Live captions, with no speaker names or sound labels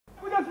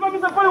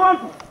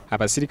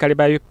Abasirikale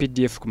ba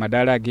UPDF ku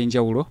madaala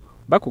ag'enjawulo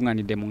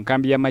bakunganidde mu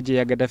nkambi ya Magye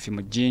ya Gaddafi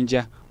mu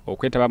Jjinja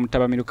okwetaba mu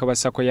ttabamiruka wa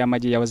Sako ya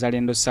Magye ya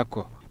Wazalendo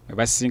Sako bwe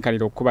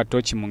basinkalira okukuba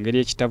ttooki mu ngeri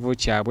ekitavu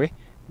kyabwe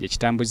gye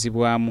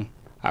kitambuzibwamu.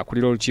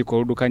 Akulira olukiiko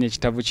oluddukanya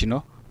ekitavu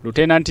kino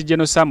Lieutenant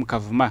General Sam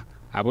Kavuma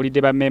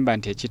abulidde bammemba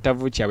nti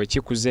ekitavu kyabwe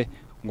kikuze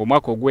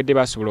ng'omwaka oguwedde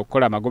basobola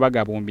okukola amagoba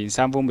ga buwumbi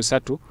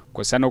 73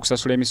 kw'ossa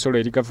n'okusasula emisolo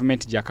eri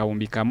gavumenti gya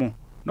kawumbi kamu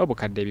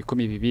n'obukadde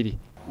 200.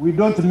 We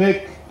don't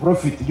make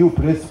profit, you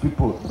press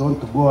people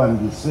don't go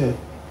and say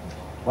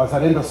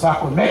Wazalendo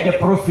Sako make a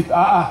profit.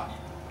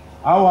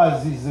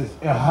 Ours is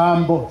a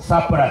humble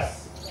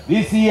surplus.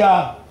 This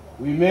year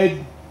we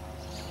made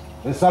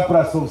a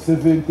surplus of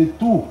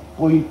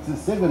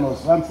 72.7 or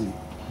something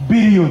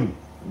billion,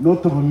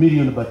 not of a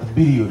million but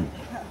billion.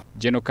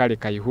 General Kale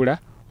Kayihura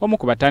omu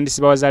ku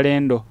batandisi ba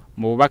Wazalendo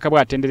mu bubaka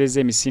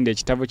bw'atendereza emisinde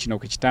ekitavu kino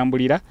kwe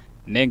kitambulira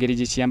n'engeri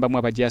gye kiyambamu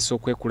abajaasi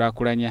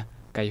okwekulaakulanya.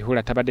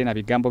 Kayihura tabadde na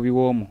bigambo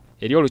biwoomu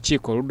eri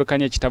olukiiko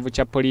oluddukanya ekitavu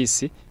kya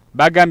poliisi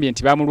bagambye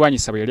nti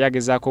bamulwanyisa bwe yali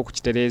agezaako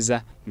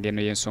okukitereeza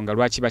ng'eno y'ensonga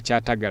lwaki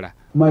bakyatagala.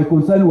 My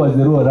concern was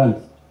the lower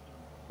ranks.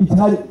 It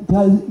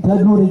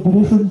had no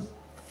regulations.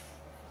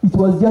 It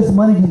was just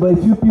managed by a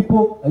few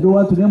people. I don't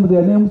want to name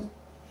their names.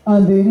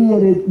 And they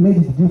really made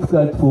it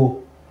difficult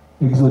for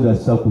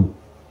Exodus Sako.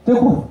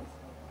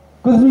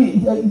 Because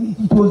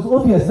it was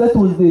obvious that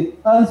was the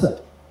answer.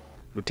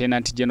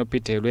 Lieutenant General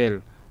Peter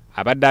Elweru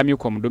abadde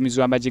amyuka omuduumizi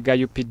w'amagye ga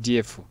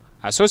UPDF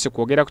asoose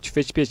kwogera ku kifo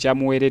ekipi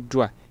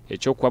ekyamuweereddwa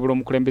ekyokuwabula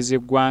omukulembeze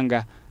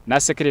gwanga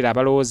n'asekerera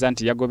abalowooza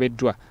nti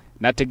yagobeddwa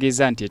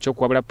n'ategeeza nti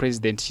ekyokuwabula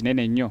President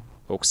kinene nnyo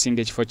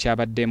okusinga ekifo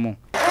kyabaddemu.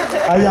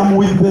 I am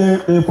with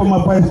the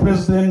former Vice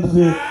President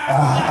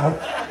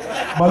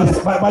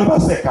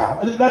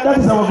Balbaseka. That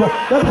is our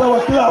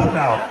club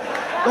now.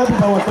 That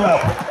is our club.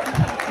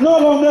 No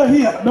longer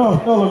here. No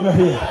longer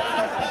here.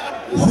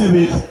 See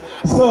this?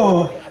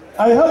 So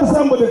I have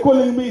somebody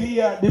calling me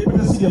here, the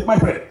president, my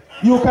friend.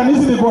 You can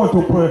easily go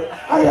to pray.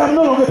 I am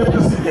no longer the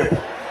president.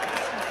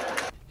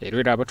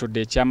 Elweru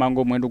abatudde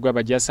ekyamangu omuwendo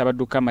gw'abajaasi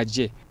abadduka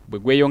Magye bwe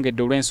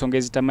gweyongedde olw'ensonga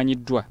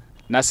ezitamanyiddwa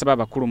n'asaba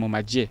abakulu mu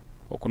Magye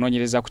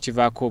okunoonyereza ku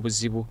kivaako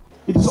obuzibu.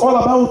 It is all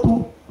about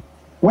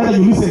whether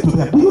you listen to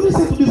them. Do you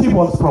listen to these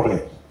people's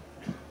problems?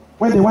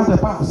 When they want a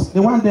pass,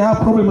 they have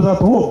problems at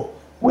home.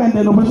 When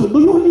they do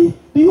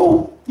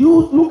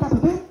you look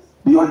at them?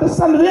 Do you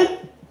understand them?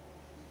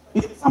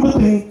 It's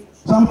something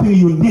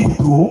you need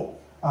to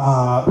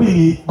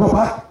really go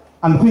back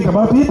and think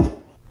about it.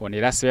 Ono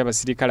era asabye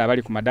abasirikale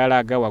abali ku madaala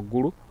aga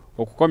waggulu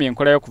okukomya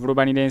enkola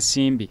y'okuvulubanira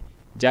ensimbi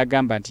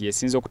gy'agamba nti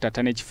yeesinza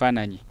okutattana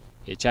ekifaananyi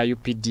ekya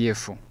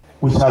UPDF.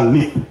 We shall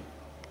live.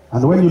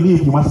 And when you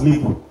live, you must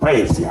live with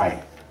praise behind.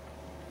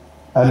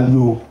 And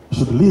you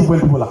should live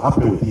when people are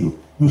happy with you.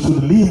 You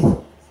should live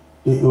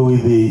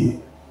with the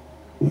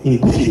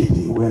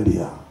indignity when they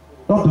are.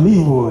 Don't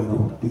live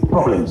with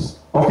problems.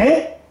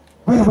 Okay?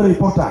 Very, very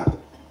important.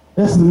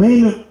 Let's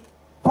remain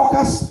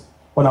focused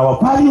on our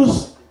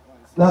values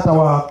that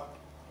our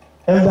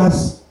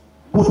elders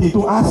put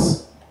into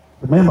us.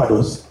 Remember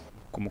those.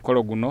 Ku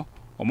mukolo guno,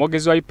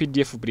 omwogezi wa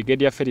UPDF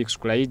Brigadier Felix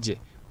Kulayigye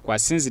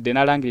kwasinzidde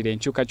n'alangirira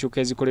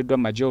enkyukakyuka ezikoleddwa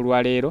mu Magye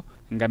olwaleero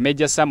nga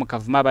Major Sam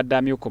Kavuma abadde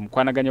amyuka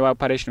omukwanaganya wa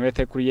Operation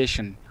Wealth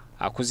Creation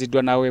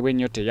akuziddwa n'aweebwa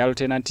ennyota eya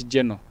Lieutenant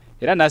General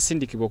era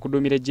n'asindikibwa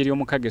okuduumira eggye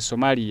ly'omukage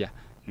Somalia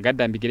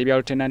ng'adda mu bigere bya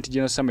Lieutenant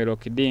General Samuel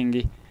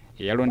Okudduka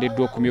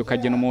eyalondeddwa okumyuka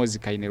General Muhoozi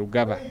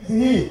Kainerugaba.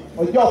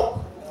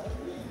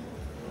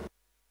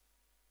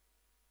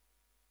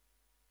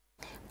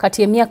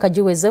 Kati emyaka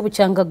giweze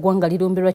bukyanga ggwanga lirumbirwa